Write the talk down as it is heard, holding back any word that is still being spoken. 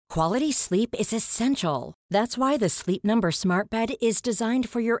Quality sleep is essential. That's why the Sleep Number Smart Bed is designed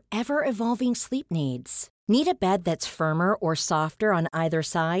for your ever-evolving sleep needs. Need a bed that's firmer or softer on either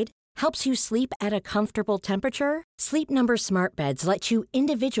side? Helps you sleep at a comfortable temperature? Sleep Number Smart Beds let you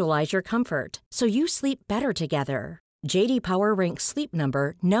individualize your comfort, so you sleep better together. J.D. Power ranks Sleep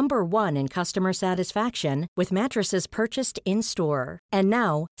Number number 1 in customer satisfaction with mattresses purchased in-store. And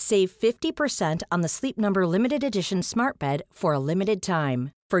now, save 50% on the Sleep Number Limited Edition Smart Bed for a limited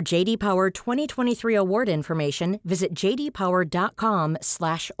time. For J.D. Power 2023 award information, visit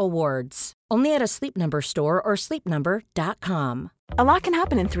jdpower.com/awards. Only at a Sleep Number store or sleepnumber.com. A lot can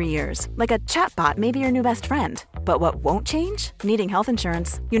happen in 3 years, like a chatbot may be your new best friend. But what won't change? Needing health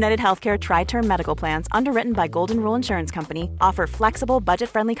insurance. United Healthcare Tri-Term Medical Plans, underwritten by Golden Rule Insurance Company, offer flexible,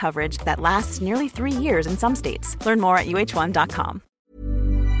 budget-friendly coverage that lasts nearly 3 years in some states. Learn more at uh1.com.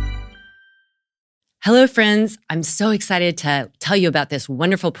 Hello, friends. I'm so excited to tell you about this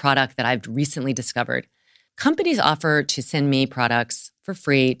wonderful product that I've recently discovered. Companies offer to send me products for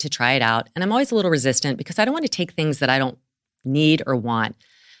free to try it out, and I'm always a little resistant because I don't want to take things that I don't need or want.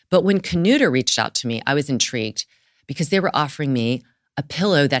 But when Kenuta reached out to me, I was intrigued because they were offering me a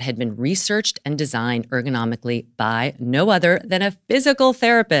pillow that had been researched and designed ergonomically by no other than a physical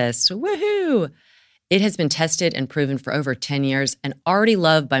therapist. Woohoo! It has been tested and proven for over 10 years and already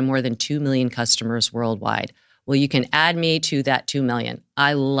loved by more than 2 million customers worldwide. Well, you can add me to that 2 million.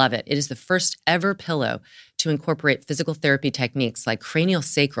 I love it. It is the first ever pillow to incorporate physical therapy techniques like cranial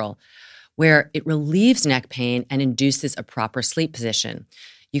sacral, where it relieves neck pain and induces a proper sleep position.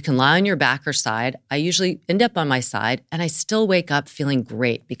 You can lie on your back or side. I usually end up on my side, and I still wake up feeling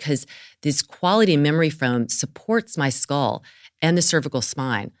great because this quality memory foam supports my skull and the cervical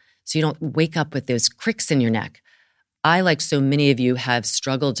spine, so you don't wake up with those cricks in your neck. I, like so many of you, have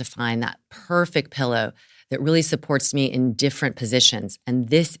struggled to find that perfect pillow that really supports me in different positions, and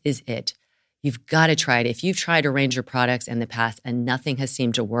this is it. You've got to try it. If you've tried a range of products in the past and nothing has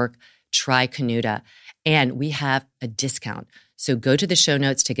seemed to work, try Kenuta. And we have a discount. So go to the show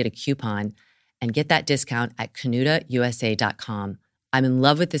notes to get a coupon and get that discount at KenutaUSA.com. I'm in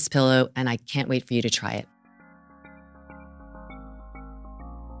love with this pillow and I can't wait for you to try it.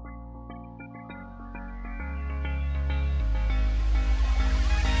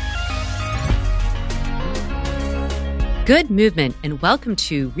 Good movement, and welcome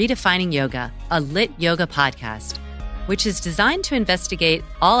to Redefining Yoga, a lit yoga podcast, which is designed to investigate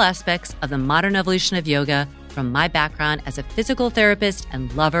all aspects of the modern evolution of yoga from my background as a physical therapist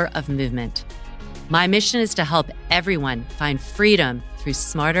and lover of movement. My mission is to help everyone find freedom through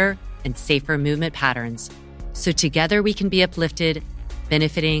smarter and safer movement patterns, so together we can be uplifted,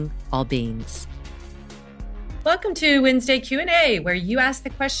 benefiting all beings. Welcome to Wednesday Q&A, where you ask the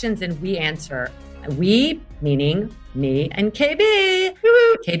questions and we answer. We, meaning me and KB.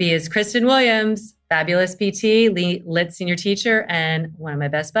 Woo-hoo. KB is Kristen Williams, fabulous PT, lit senior teacher, and one of my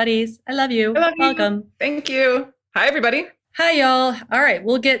best buddies. I love you. I love you. Welcome. Thank you. Hi, everybody. Hi, y'all. All right,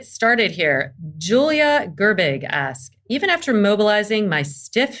 we'll get started here. Julia Gerbig asks, even after mobilizing my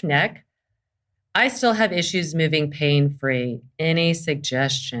stiff neck, I still have issues moving pain-free. Any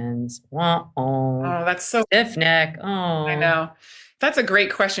suggestions? Oh, that's so stiff neck. Oh, I know. That's a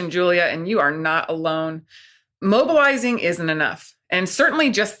great question, Julia, and you are not alone. Mobilizing isn't enough, and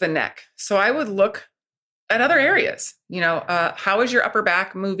certainly just the neck. So I would look at other areas. How is your upper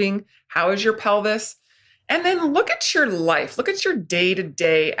back moving? How is your pelvis? And then look at your life. Look at your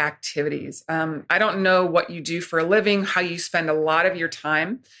day-to-day activities. I don't know what you do for a living, how you spend a lot of your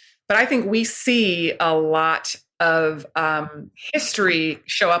time, but I think we see a lot of history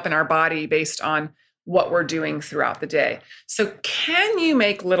show up in our body based on what we're doing throughout the day. So can you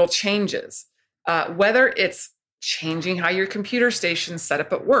make little changes? Whether it's changing how your computer station's set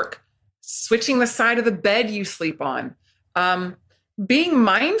up at work, switching the side of the bed you sleep on, being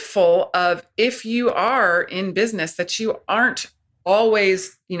mindful of, if you are in business, that you aren't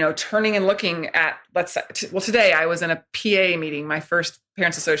always, turning and looking at, today I was in a PA meeting, my first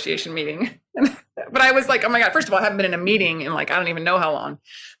Parents Association meeting. But I was like, oh my God, first of all, I haven't been in a meeting in I don't even know how long.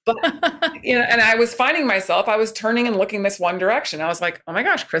 But, and I was finding myself, I was turning and looking this one direction. I was like, oh my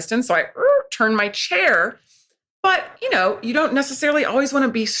gosh, Kristen. So I turned my chair. But, you don't necessarily always want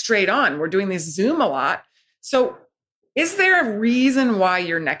to be straight on. We're doing this Zoom a lot. So is there a reason why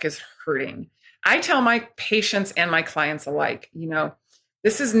your neck is hurting? I tell my patients and my clients alike,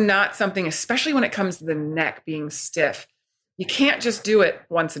 this is not something, especially when it comes to the neck being stiff. You can't just do it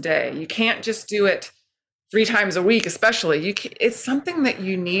once a day. You can't just do it 3 times a week, especially. It's something that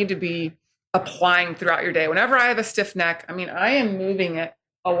you need to be applying throughout your day. Whenever I have a stiff neck, I am moving it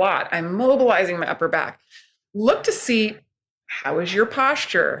a lot. I'm mobilizing my upper back. Look to see, How is your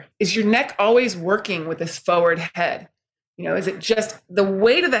posture? Is your neck always working with this forward head? Is it just the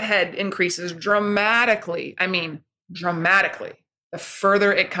weight of the head increases dramatically? I mean, dramatically, the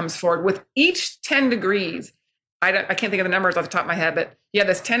further it comes forward. With each 10 degrees, I can't think of the numbers off the top of my head, but you have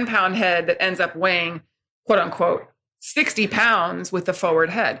this 10-pound head that ends up weighing, quote unquote, 60 pounds with the forward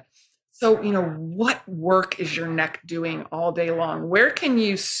head. So, what work is your neck doing all day long? Where can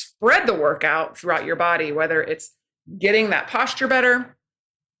you spread the work out throughout your body, whether it's getting that posture better,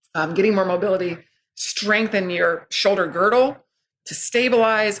 getting more mobility, strengthen your shoulder girdle to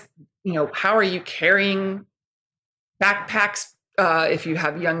stabilize, how are you carrying backpacks? If you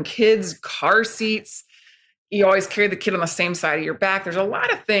have young kids, car seats, you always carry the kid on the same side of your back. There's a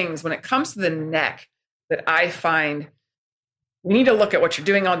lot of things when it comes to the neck that I find we need to look at what you're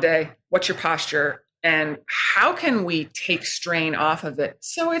doing all day, what's your posture, and how can we take strain off of it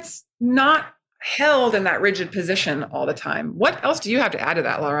so it's not held in that rigid position all the time. What else do you have to add to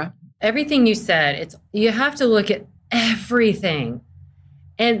that, Laura? Everything you said, you have to look at everything.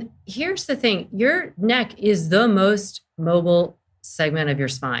 And here's the thing, your neck is the most mobile segment of your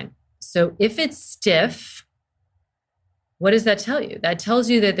spine. So if it's stiff, what does that tell you? That tells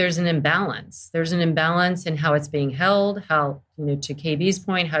you that there's an imbalance. There's an imbalance in how it's being held, how, to KB's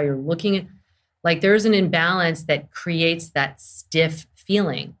point, how you're looking. Like there's an imbalance that creates that stiff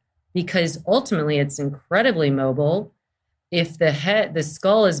feeling because ultimately it's incredibly mobile. If the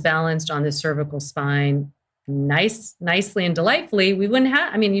skull is balanced on the cervical spine nicely and delightfully, we wouldn't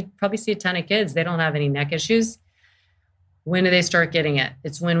have, you'd probably see a ton of kids. They don't have any neck issues. When do they start getting it?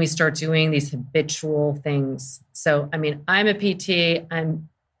 It's when we start doing these habitual things. So, I'm a PT, I'm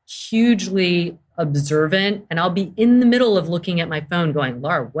hugely observant, and I'll be in the middle of looking at my phone going,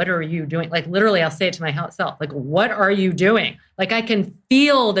 Laura, what are you doing? Like literally, I'll say it to myself, like, what are you doing? Like I can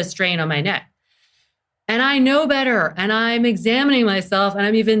feel the strain on my neck. And I know better, and I'm examining myself, and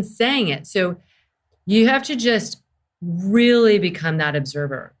I'm even saying it. So you have to just really become that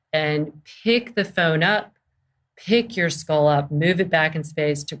observer and pick the phone up, pick your skull up, move it back in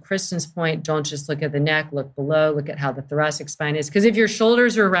space. To Kristen's point, don't just look at the neck, look below, look at how the thoracic spine is. Because if your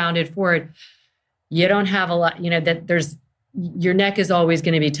shoulders are rounded forward, you don't have a lot, your neck is always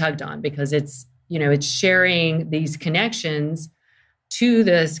going to be tugged on because it's sharing these connections to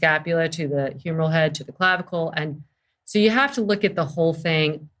the scapula, to the humeral head, to the clavicle. And so you have to look at the whole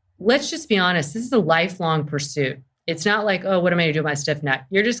thing. Let's just be honest. This is a lifelong pursuit. It's not like, oh, what am I going to do with my stiff neck?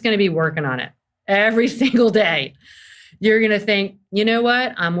 You're just going to be working on it every single day. You're going to think, you know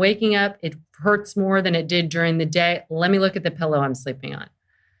what? I'm waking up. It hurts more than it did during the day. Let me look at the pillow I'm sleeping on.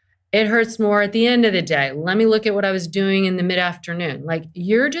 It hurts more at the end of the day. Let me look at what I was doing in the mid-afternoon. Like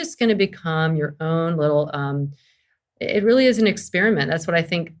you're just going to become your own little, it really is an experiment. That's what I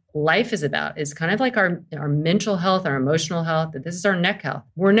think life is about. It's kind of like our mental health, our emotional health, that this is our neck health.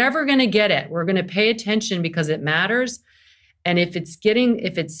 We're never going to get it. We're going to pay attention because it matters. And if it's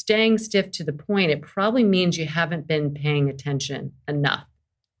staying stiff to the point, it probably means you haven't been paying attention enough.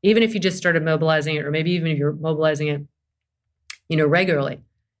 Even if you just started mobilizing it, or maybe even if you're mobilizing it, regularly,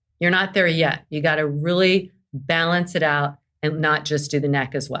 you're not there yet. You got to really balance it out and not just do the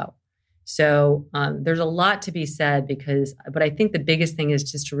neck as well. So there's a lot to be said but I think the biggest thing is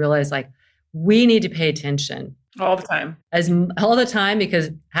just to realize like we need to pay attention all the time, because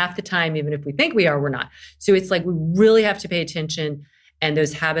half the time, even if we think we are, we're not. So it's like we really have to pay attention. And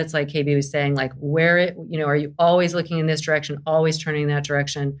those habits, like KB was saying, like are you always looking in this direction, always turning in that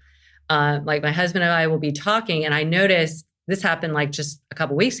direction? Like my husband and I will be talking, and I noticed this happened like just a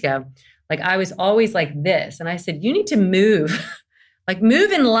couple weeks ago. Like I was always like this, and I said, "You need to move." Like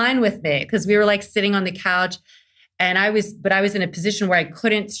move in line with me, because we were like sitting on the couch and I was in a position where I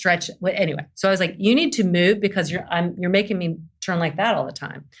couldn't stretch. Anyway, so I was like, you need to move because you're making me turn like that all the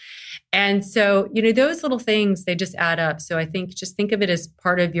time. And so, those little things, they just add up. So I think just think of it as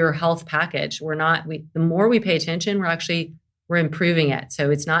part of your health package. The more we pay attention, we're improving it. So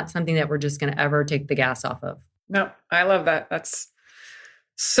it's not something that we're just going to ever take the gas off of. No, I love that. That's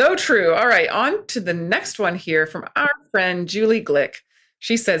so true. All right, on to the next one here from our friend Julie Glick.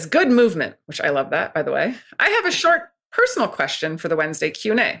 She says, good movement, which I love that, by the way. I have a short personal question for the Wednesday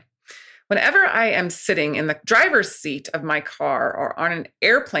Q&A. Whenever I am sitting in the driver's seat of my car or on an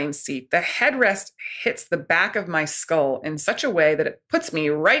airplane seat, the headrest hits the back of my skull in such a way that it puts me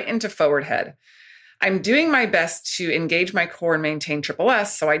right into forward head. I'm doing my best to engage my core and maintain triple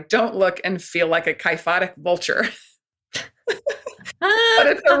S so I don't look and feel like a kyphotic vulture. But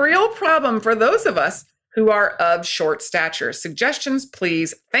it's a real problem for those of us who are of short stature. Suggestions,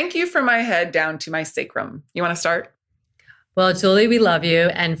 please. Thank you from my head down to my sacrum. You want to start? Well, Julie, we love you.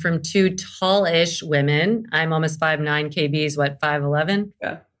 And from two tall-ish women, I'm almost 5'9", KB's what, 5'11"?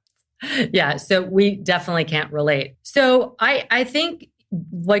 Yeah. Yeah, so we definitely can't relate. So I think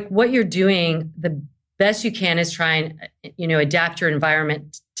like what you're doing, the best you can is try and, adapt your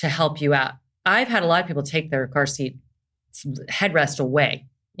environment to help you out. I've had a lot of people take their car seat headrest away,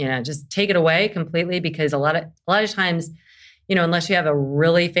 just take it away completely, because a lot of times, unless you have a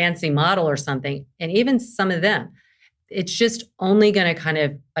really fancy model or something, and even some of them, it's just only going to kind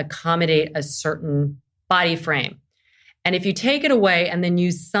of accommodate a certain body frame. And if you take it away and then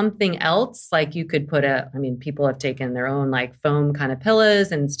use something else, like you could people have taken their own like foam kind of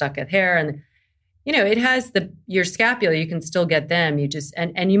pillows and stuck it here. And, it has your scapula, you can still get them. You just,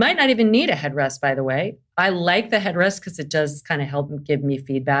 and you might not even need a headrest, by the way. I like the headrest because it does kind of help give me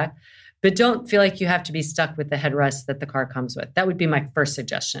feedback, but don't feel like you have to be stuck with the headrest that the car comes with. That would be my first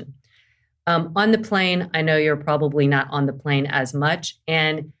suggestion. On the plane, I know you're probably not on the plane as much.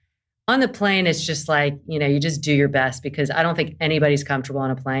 And on the plane, it's just like, you just do your best, because I don't think anybody's comfortable on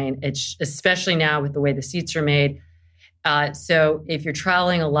a plane. It's especially now with the way the seats are made. So if you're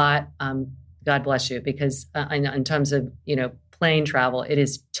traveling a lot, God bless you, because in terms of, plane travel, it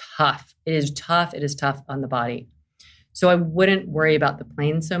is tough. It is tough. It is tough on the body. So I wouldn't worry about the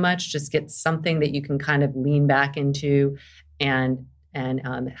plane so much. Just get something that you can kind of lean back into and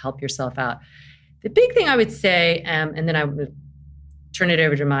help yourself out. The big thing I would say, and then I would turn it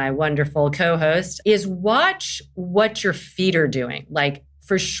over to my wonderful co-host, is watch what your feet are doing. Like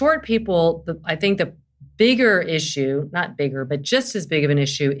for short people, I think the bigger issue, not bigger, but just as big of an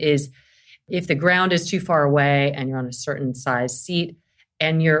issue, is if the ground is too far away and you're on a certain size seat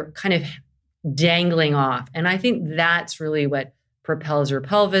and you're kind of dangling off. And I think that's really what propels your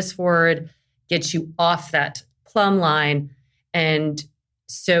pelvis forward, gets you off that plumb line. And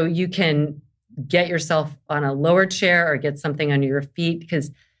so you can get yourself on a lower chair or get something under your feet,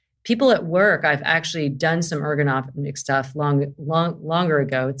 because people at work, I've actually done some ergonomic stuff longer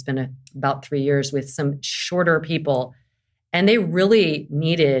ago. It's been about 3 years with some shorter people, and they really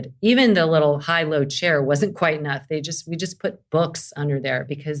needed, even the little high-low chair wasn't quite enough. We just put books under there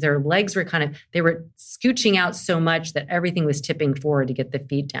because their legs were they were scooching out so much that everything was tipping forward to get the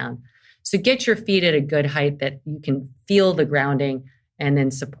feet down. So get your feet at a good height that you can feel the grounding, and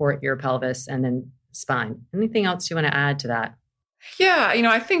then support your pelvis and then spine. Anything else you want to add to that? Yeah,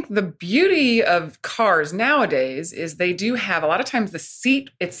 I think the beauty of cars nowadays is they do have, a lot of times the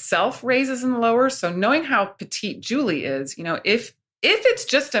seat itself raises and lowers. So knowing how petite Julie is, if it's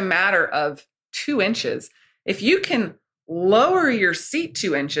just a matter of 2 inches, if you can lower your seat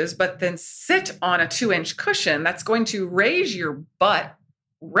 2 inches, but then sit on a 2-inch cushion, that's going to raise your butt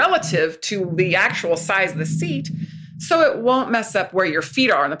relative to the actual size of the seat, so it won't mess up where your feet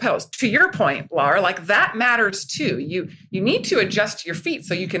are on the pedals. To your point, Laura, like that matters too. You need to adjust your feet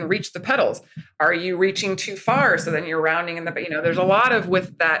so you can reach the pedals. Are you reaching too far? So then you're rounding in there's a lot of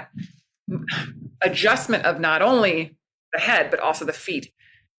with that adjustment of not only the head, but also the feet.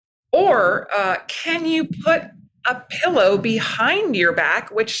 Or can you put a pillow behind your back,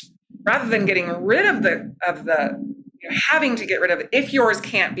 which rather than getting rid of having to get rid of it, if yours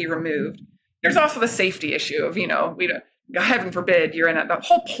can't be removed, there's also the safety issue of, heaven forbid, you're in the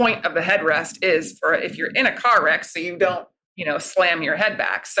whole point of the headrest is for if you're in a car wreck, so you don't, slam your head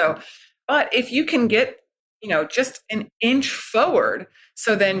back. So, but if you can get, just an inch forward,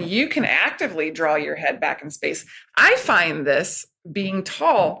 so then you can actively draw your head back in space. I find this being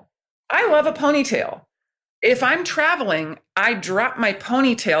tall. I love a ponytail. If I'm traveling, I drop my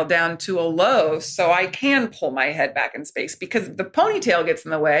ponytail down to a low so I can pull my head back in space, because if the ponytail gets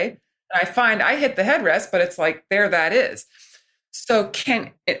in the way, I find I hit the headrest, but it's like, there that is. So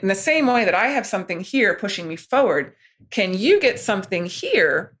in the same way that I have something here pushing me forward, can you get something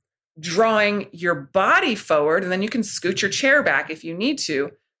here drawing your body forward, and then you can scoot your chair back if you need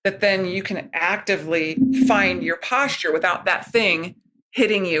to, that then you can actively find your posture without that thing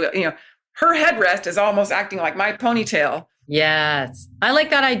hitting you. Her headrest is almost acting like my ponytail. Yes. I like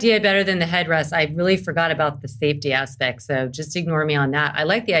that idea better than the headrest. I really forgot about the safety aspect, so just ignore me on that. I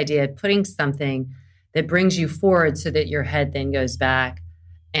like the idea of putting something that brings you forward so that your head then goes back.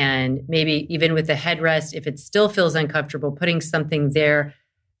 And maybe even with the headrest, if it still feels uncomfortable, putting something there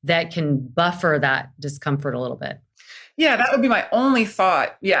that can buffer that discomfort a little bit. Yeah, that would be my only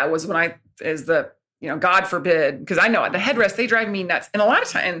thought. Yeah, was when God forbid, because I know the headrest, they drive me nuts. And a lot of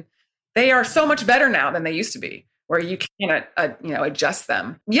time, they are so much better now than they used to be, where you can, adjust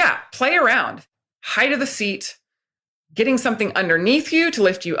them. Yeah, play around. Height of the seat, getting something underneath you to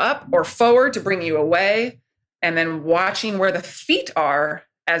lift you up or forward to bring you away, and then watching where the feet are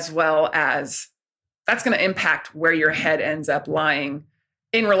as well as that's going to impact where your head ends up lying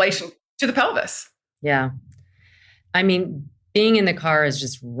in relation to the pelvis. Yeah. I mean, being in the car is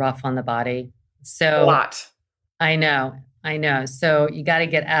just rough on the body. So a lot. I know. So you got to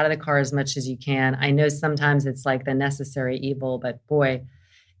get out of the car as much as you can. I know sometimes it's like the necessary evil, but boy,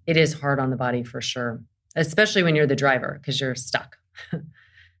 it is hard on the body for sure, especially when you're the driver because you're stuck.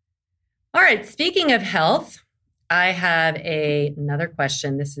 All right. Speaking of health, I have another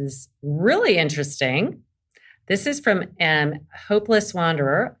question. This is really interesting. This is from Hopeless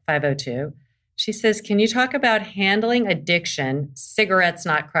Wanderer 502. She says, can you talk about handling addiction, cigarettes,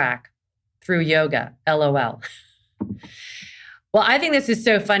 not crack, through yoga? LOL. Well, I think this is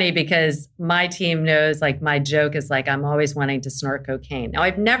so funny because my team knows, like, my joke is like, I'm always wanting to snort cocaine. Now,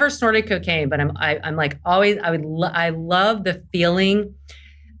 I've never snorted cocaine, but I'm like always, I love the feeling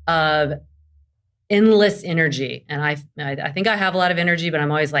of endless energy. And I think I have a lot of energy, but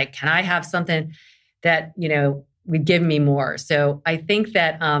I'm always like, can I have something that, would give me more? So I think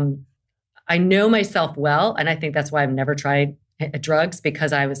that I know myself well. And I think that's why I've never tried drugs,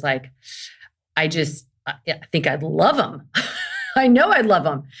 because I was like, I think I'd love them. I know I'd love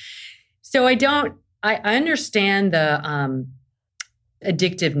them. So I understand the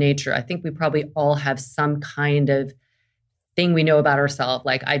addictive nature. I think we probably all have some kind of thing we know about ourselves.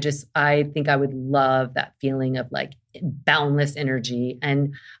 Like, I think I would love that feeling of like boundless energy.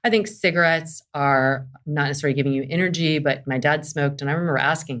 And I think cigarettes are not necessarily giving you energy, but my dad smoked. And I remember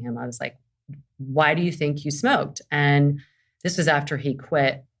asking him, I was like, why do you think you smoked? And this was after he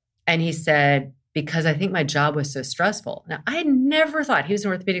quit. And he said, because I think my job was so stressful. Now, I never thought, he was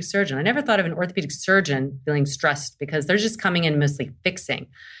an orthopedic surgeon. I never thought of an orthopedic surgeon feeling stressed because they're just coming in mostly fixing.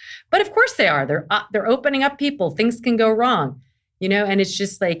 But of course they are. They're opening up people. Things can go wrong, and it's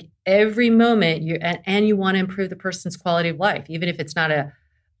just like every moment you want to improve the person's quality of life, even if it's not a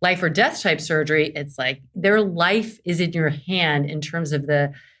life or death type surgery. It's like their life is in your hand in terms of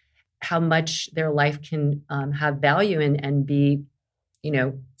how much their life can have value and be,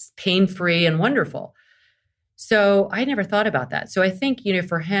 pain-free and wonderful. So I never thought about that. So I think,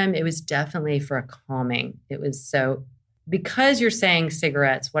 for him, it was definitely for a calming. It was so, because you're saying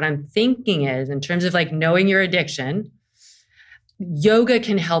cigarettes, what I'm thinking is, in terms of like knowing your addiction, yoga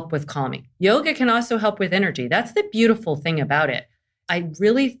can help with calming. Yoga can also help with energy. That's the beautiful thing about it. I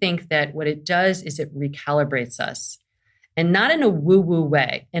really think that what it does is it recalibrates us. And not in a woo-woo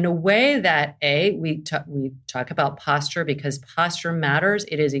way, in a way that, we talk about posture because posture matters.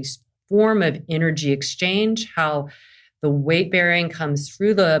 It is a form of energy exchange, how the weight bearing comes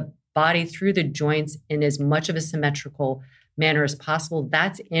through the body, through the joints in as much of a symmetrical manner as possible.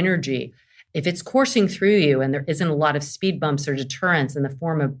 That's energy. If it's coursing through you and there isn't a lot of speed bumps or deterrence in the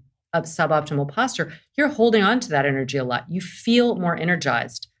form of suboptimal posture, you're holding on to that energy a lot. You feel more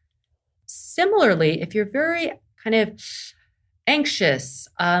energized. Similarly, if you're very kind of anxious,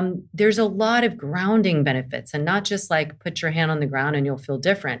 there's a lot of grounding benefits, and not just like put your hand on the ground and you'll feel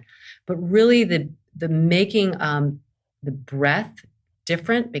different, but really the making the breath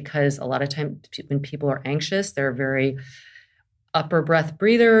different, because a lot of times when people are anxious, they're very upper breath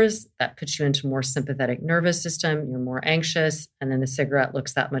breathers. That puts you into more sympathetic nervous system. You're more anxious, and then the cigarette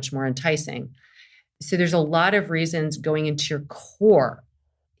looks that much more enticing. So there's a lot of reasons going into your core.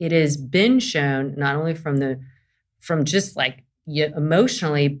 It has been shown not only from just like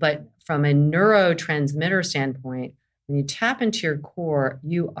emotionally, but from a neurotransmitter standpoint, when you tap into your core,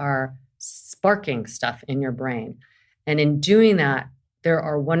 you are sparking stuff in your brain. And in doing that, there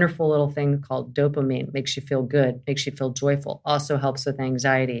are wonderful little things called dopamine, makes you feel good, makes you feel joyful, also helps with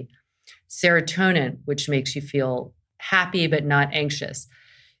anxiety. Serotonin, which makes you feel happy but not anxious.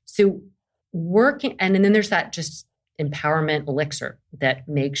 So working, and then there's that just empowerment elixir that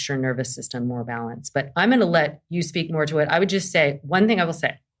makes your nervous system more balanced. But I'm going to let you speak more to it. I would just say, one thing I will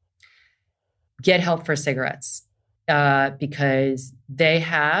say, get help for cigarettes, because they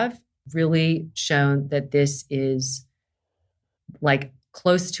have really shown that this is like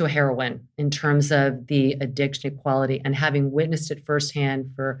close to a heroin in terms of the addiction quality, and having witnessed it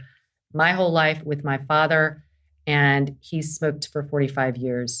firsthand for my whole life with my father, and he smoked for 45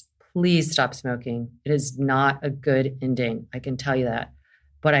 years. Please stop smoking. It is not a good ending. I can tell you that.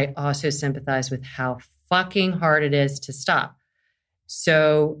 But I also sympathize with how fucking hard it is to stop.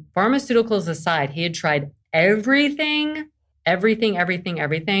 So pharmaceuticals aside, he had tried everything. And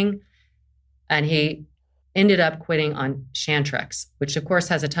he ended up quitting on Chantrex, which of course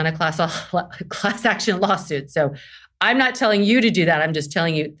has a ton of class action lawsuits. So I'm not telling you to do that. I'm just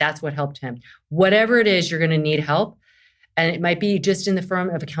telling you that's what helped him. Whatever it is, you're going to need help. And it might be just in the form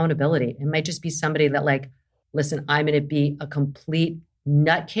of accountability. It might just be somebody that like, listen, I'm going to be a complete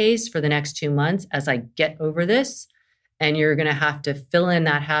nutcase for the next 2 months as I get over this. And you're going to have to fill in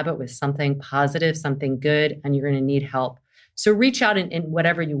that habit with something positive, something good, and you're going to need help. So reach out in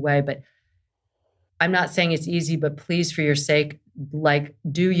whatever you way, but I'm not saying it's easy, but please, for your sake, like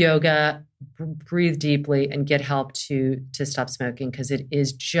do yoga, breathe deeply, and get help to stop smoking, because it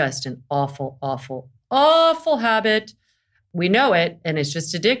is just an awful, awful, awful habit. We know it, and it's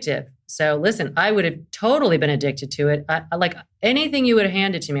just addictive. So listen, I would have totally been addicted to it. I like anything you would have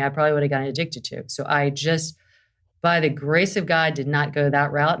handed to me, I probably would have gotten addicted to. So I just, by the grace of God, did not go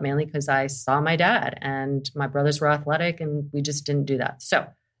that route, mainly because I saw my dad and my brothers were athletic and we just didn't do that. So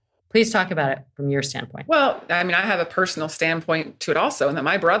please talk about it from your standpoint. Well, I mean, I have a personal standpoint to it also, in that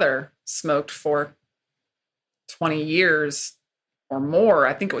my brother smoked for 20 years or more.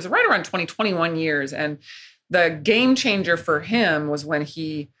 I think it was right around 21 years. And the game changer for him was when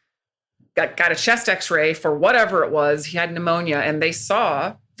he got a chest x-ray for whatever it was. He had pneumonia, and they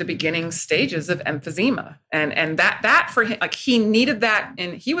saw the beginning stages of emphysema. And that for him, like, he needed that.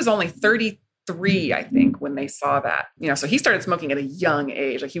 And he was only 33, I think, when they saw that, so he started smoking at a young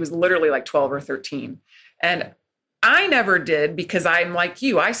age. Like, he was literally like 12 or 13. And I never did, because I'm like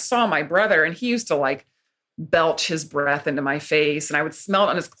you. I saw my brother, and he used to like belch his breath into my face, and I would smell it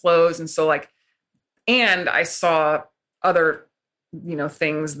on his clothes. And so and I saw other,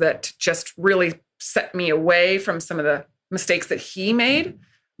 things that just really set me away from some of the mistakes that he made.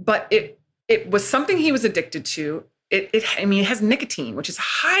 But it was something he was addicted to. It has nicotine, which is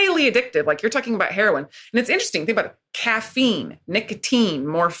highly addictive. Like, you're talking about heroin. And it's interesting. Think about it. Caffeine, nicotine,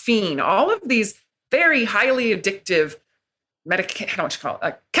 morphine, all of these very highly addictive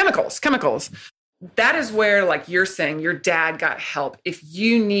chemicals. That is where, like you're saying, your dad got help. If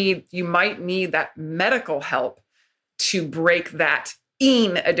you might need that medical help to break that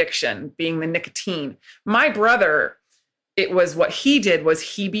addiction, being the nicotine. My brother, it was what he did was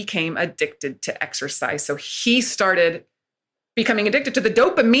he became addicted to exercise. So he started becoming addicted to the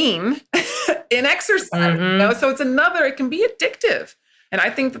dopamine in exercise. Mm-hmm. So it can be addictive. And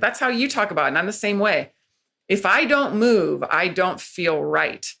I think that's how you talk about it. And I'm the same way. If I don't move, I don't feel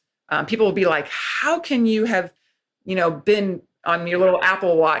right. People will be like, how can you have, been on your little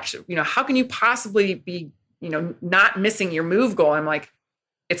Apple Watch? How can you possibly be, not missing your move goal? I'm like,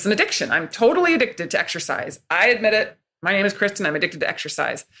 it's an addiction. I'm totally addicted to exercise. I admit it. My name is Kristen. I'm addicted to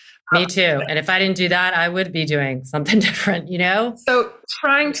exercise. Me too. And if I didn't do that, I would be doing something different, So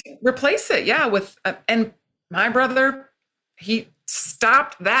trying to replace it. Yeah. And my brother, he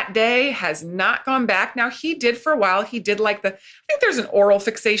stopped that day, has not gone back. Now, he did for a while. He did I think there's an oral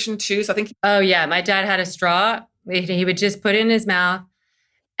fixation too. So I think. Oh yeah. My dad had a straw. He would just put it in his mouth.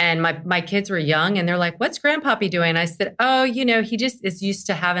 And my kids were young, and they're like, what's Grandpappy doing? I said, oh, he just is used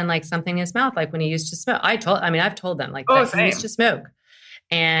to having like something in his mouth, like when he used to smoke. I've told them that he used to smoke,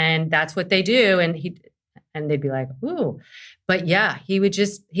 and that's what they do. And they'd be like, ooh, but yeah, he would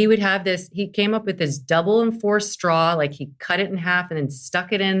have this, he came up with this double enforced straw. Like, he cut it in half and then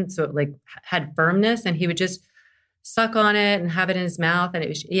stuck it in. So it like had firmness, and he would just suck on it and have it in his mouth. And it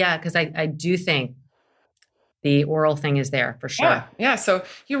was, cause I do think the oral thing is there for sure. Yeah. So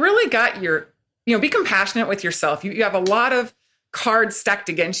you really got be compassionate with yourself. You have a lot of cards stacked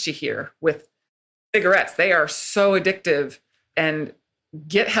against you here with cigarettes. They are so addictive, and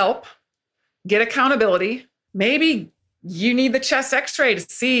get help, get accountability. Maybe you need the chest x-ray to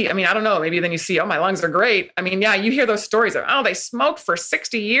see. I don't know. Maybe then you see, oh, my lungs are great. You hear those stories of, oh, they smoked for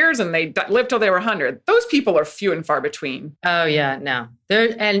 60 years and they lived till they were 100. Those people are few and far between. Oh yeah, no.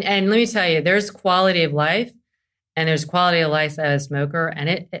 And let me tell you, there's quality of life. And there's quality of life as a smoker,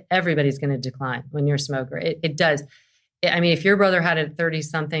 and everybody's going to decline when you're a smoker. It does. If your brother had a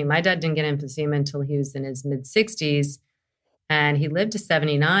 30-something, my dad didn't get emphysema until he was in his mid-60s, and he lived to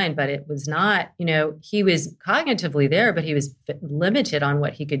 79, but it was not, he was cognitively there, but he was limited on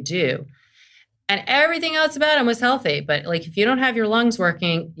what he could do. And everything else about him was healthy. But like, if you don't have your lungs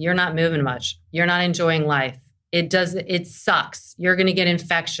working, you're not moving much. You're not enjoying life. It sucks. You're going to get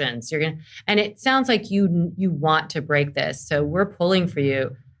infections. And it sounds like you want to break this. So we're pulling for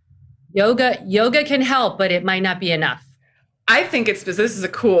you. Yoga can help, but it might not be enough. I think this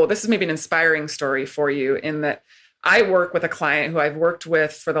is maybe an inspiring story for you, in that I work with a client who I've worked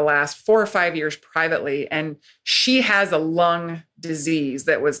with for the last 4 or 5 years privately. And she has a lung disease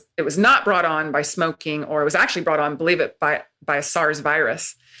it was not brought on by smoking, or it was actually brought on, believe it, by a SARS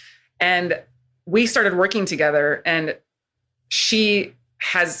virus. And we started working together, and she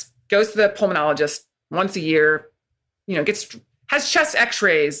goes to the pulmonologist once a year, has chest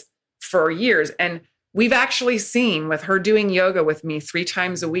x-rays for years. And we've actually seen, with her doing yoga with me 3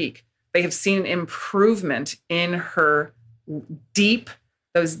 times a week, they have seen improvement in her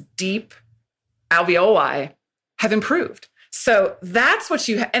those deep alveoli have improved. So that's what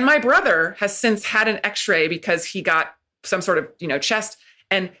and my brother has since had an x-ray because he got some sort of, chest,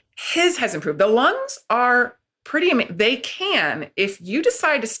 and his has improved. The lungs are pretty amazing. They can, if you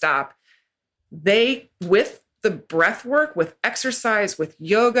decide to stop, with the breath work, with exercise, with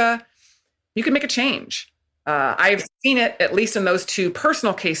yoga, you can make a change. I've seen it, at least in those two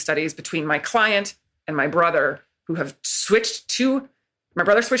personal case studies between my client and my brother, who have my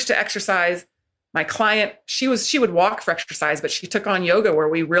brother switched to exercise. My client, she would walk for exercise, but she took on yoga where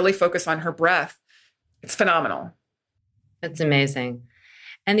we really focus on her breath. It's phenomenal. That's amazing.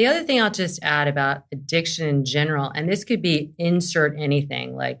 And the other thing I'll just add about addiction in general, and this could be insert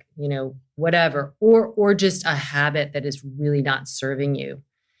anything like, whatever, or just a habit that is really not serving you,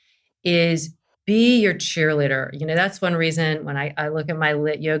 is be your cheerleader. That's one reason when I look at my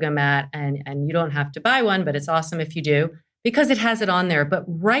lit yoga mat, and you don't have to buy one, but it's awesome if you do, because it has it on there. But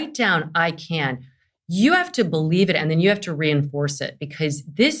write down, I can. You have to believe it, and then you have to reinforce it, because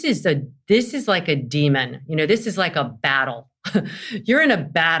this is like a demon. This is like a battle. You're in a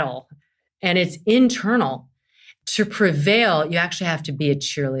battle, and it's internal. To prevail, you actually have to be a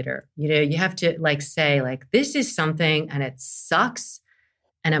cheerleader. You have to say, this is something and it sucks,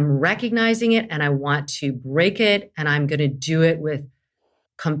 and I'm recognizing it, and I want to break it, and I'm going to do it with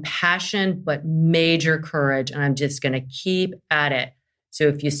compassion, but major courage. And I'm just going to keep at it. So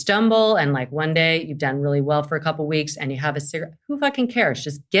if you stumble and one day you've done really well for a couple of weeks and you have a cigarette, who fucking cares?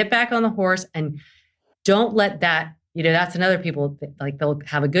 Just get back on the horse and don't let that, that's another people, they'll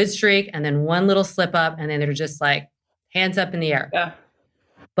have a good streak and then one little slip up and then they're just hands up in the air. Yeah.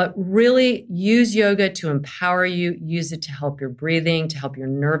 But really use yoga to empower you, use it to help your breathing, to help your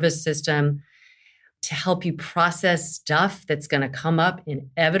nervous system, to help you process stuff that's going to come up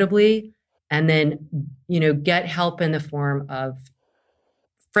inevitably. And then, get help in the form of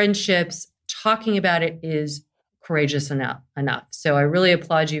friendships. Talking about it is courageous enough. So I really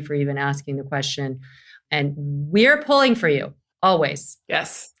applaud you for even asking the question. And we're pulling for you always.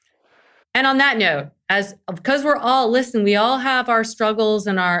 Yes. And on that note, because we all have our struggles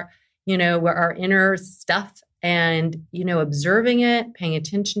and our inner stuff, and, observing it, paying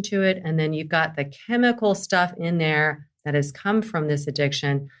attention to it. And then you've got the chemical stuff in there that has come from this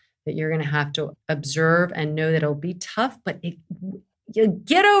addiction that you're going to have to observe and know that it'll be tough, but you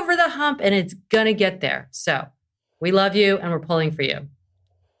get over the hump and it's going to get there. So we love you and we're pulling for you.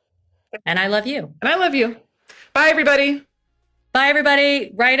 And I love you. And I love you. Bye, everybody. Bye,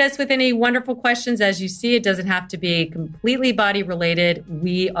 everybody. Write us with any wonderful questions. As you see, it doesn't have to be completely body related.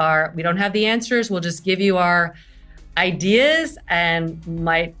 We don't have the answers. We'll just give you our ideas and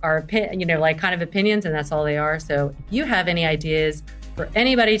our kind of opinions, and that's all they are. So if you have any ideas for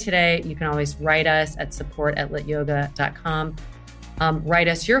anybody today, you can always write us at support@lityoga.com. Write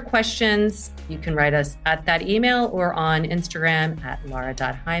us your questions. You can write us at that email or on Instagram at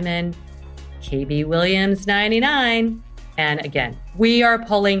Lara.Hyman, KB Williams 99. And again, we are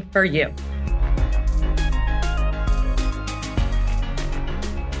pulling for you.